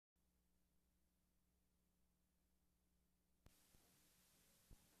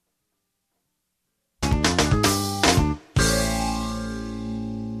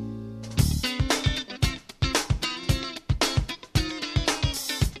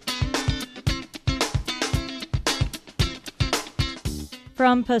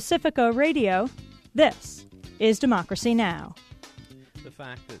From Pacifica Radio, this is Democracy Now! The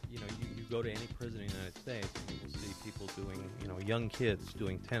fact that, you go to any prison in the United States and you will see people doing, young kids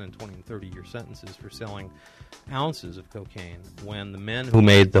doing 10 and 20 and 30-year sentences for selling ounces of cocaine, when the men who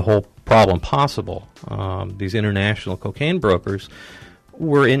made the whole problem possible, these international cocaine brokers,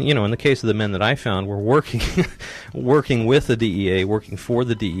 were in the case of the men that I found, were working with the DEA, working for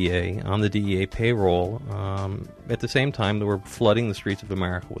the DEA, on the DEA payroll. At the same time, they were flooding the streets of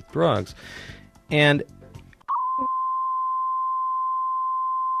America with drugs. And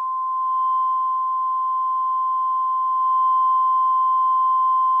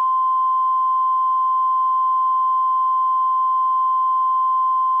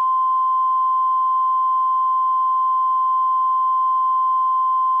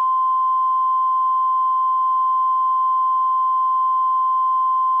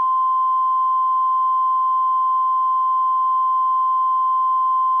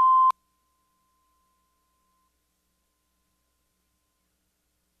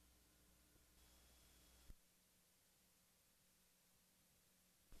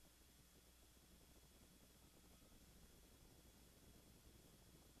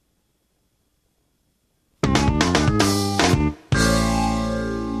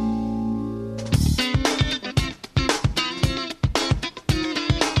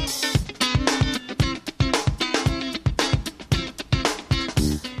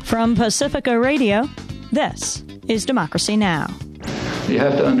From Pacifica Radio, this is Democracy Now! You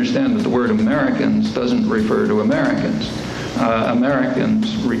have to understand that the word Americans doesn't refer to Americans.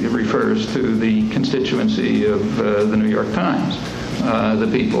 Americans refers to the constituency of the New York Times, the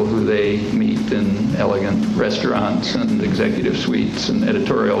people who they meet in elegant restaurants and executive suites and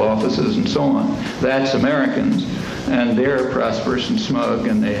editorial offices and so on. That's Americans. And they're prosperous and smug,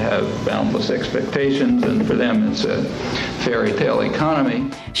 and they have boundless expectations, and for them it's a fairy tale economy.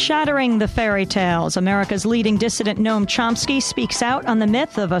 Shattering the fairy tales, America's leading dissident Noam Chomsky speaks out on the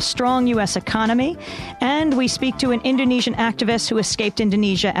myth of a strong U.S. economy. And we speak to an Indonesian activist who escaped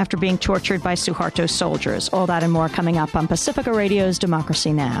Indonesia after being tortured by Suharto soldiers. All that and more coming up on Pacifica Radio's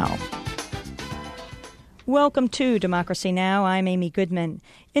Democracy Now! Welcome to Democracy Now! I'm Amy Goodman.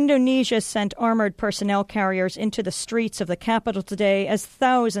 Indonesia sent armored personnel carriers into the streets of the capital today as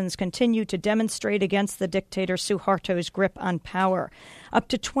thousands continue to demonstrate against the dictator Suharto's grip on power. Up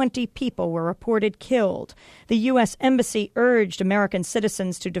to 20 people were reported killed. The U.S. Embassy urged American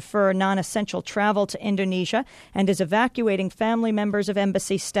citizens to defer non-essential travel to Indonesia and is evacuating family members of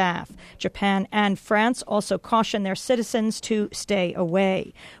embassy staff. Japan and France also cautioned their citizens to stay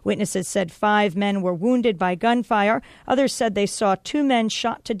away. Witnesses said 5 men were wounded by gunfire. Others said they saw 2 men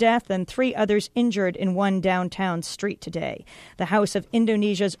shot to death and 3 others injured in one downtown street today. The house of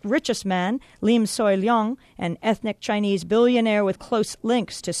Indonesia's richest man, Lim Soe Leong, an ethnic Chinese billionaire with close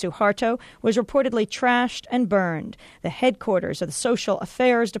links to Suharto, was reportedly trashed and burned. The headquarters of the Social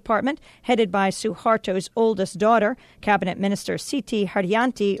Affairs Department, headed by Suharto's oldest daughter, Cabinet Minister Siti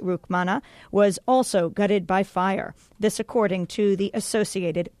Haryanti Rukmana, was also gutted by fire. This according to the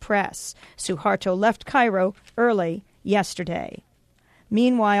Associated Press. Suharto left Cairo early yesterday.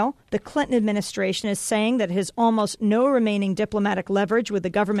 Meanwhile, the Clinton administration is saying that it has almost no remaining diplomatic leverage with the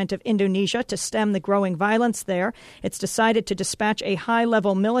government of Indonesia to stem the growing violence there. It's decided to dispatch a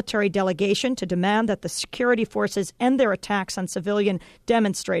high-level military delegation to demand that the security forces end their attacks on civilian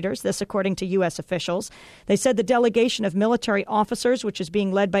demonstrators, this according to U.S. officials. They said the delegation of military officers, which is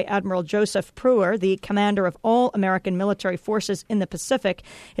being led by Admiral Joseph Pruer, the commander of all American military forces in the Pacific,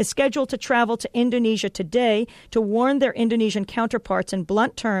 is scheduled to travel to Indonesia today to warn their Indonesian counterparts in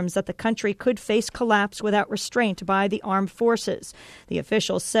blunt terms that the country could face collapse without restraint by the armed forces. The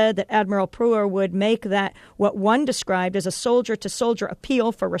officials said that Admiral Pruer would make that what one described as a soldier-to-soldier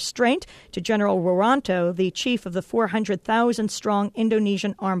appeal for restraint to General Wiranto, the chief of the 400,000-strong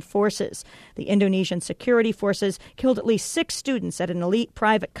Indonesian armed forces. The Indonesian security forces killed at least 6 students at an elite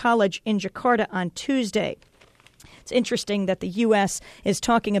private college in Jakarta on Tuesday. It's interesting that the U.S. is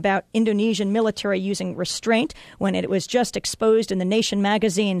talking about Indonesian military using restraint when it was just exposed in The Nation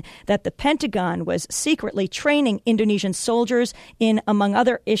magazine that the Pentagon was secretly training Indonesian soldiers in, among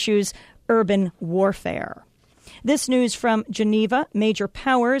other issues, urban warfare. This news from Geneva. Major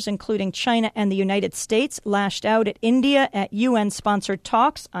powers, including China and the United States, lashed out at India at UN-sponsored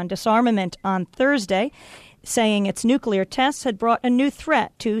talks on disarmament on Thursday, saying its nuclear tests had brought a new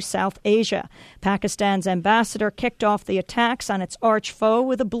threat to South Asia. Pakistan's ambassador kicked off the attacks on its arch foe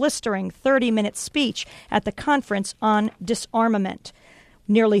with a blistering 30-minute speech at the conference on disarmament.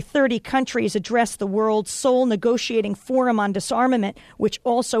 Nearly 30 countries addressed the world's sole negotiating forum on disarmament, which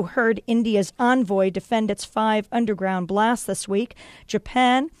also heard India's envoy defend its 5 underground blasts this week.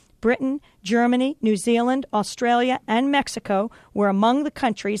 Japan, Britain, Germany, New Zealand, Australia, and Mexico were among the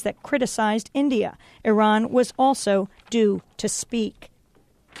countries that criticized India. Iran was also due to speak.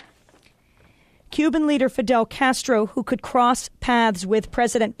 Cuban leader Fidel Castro, who could cross paths with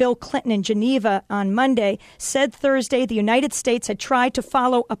President Bill Clinton in Geneva on Monday, said Thursday the United States had tried to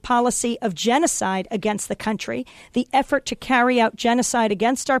follow a policy of genocide against the country. The effort to carry out genocide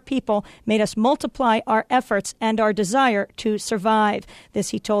against our people made us multiply our efforts and our desire to survive. This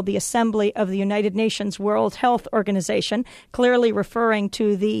he told the Assembly of the United Nations World Health Organization, clearly referring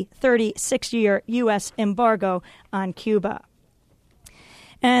to the 36-year U.S. embargo on Cuba.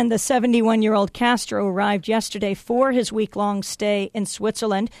 And the 71-year-old Castro arrived yesterday for his week-long stay in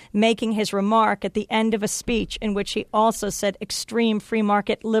Switzerland, making his remark at the end of a speech in which he also said extreme free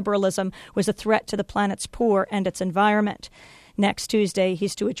market liberalism was a threat to the planet's poor and its environment. Next Tuesday,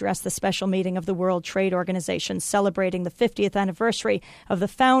 he's to address the special meeting of the World Trade Organization celebrating the 50th anniversary of the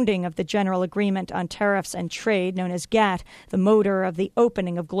founding of the General Agreement on Tariffs and Trade, known as GATT, the motor of the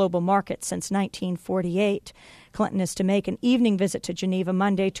opening of global markets since 1948. Clinton is to make an evening visit to Geneva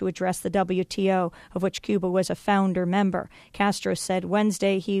Monday to address the WTO, of which Cuba was a founder member. Castro said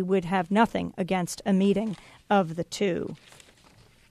Wednesday he would have nothing against a meeting of the two.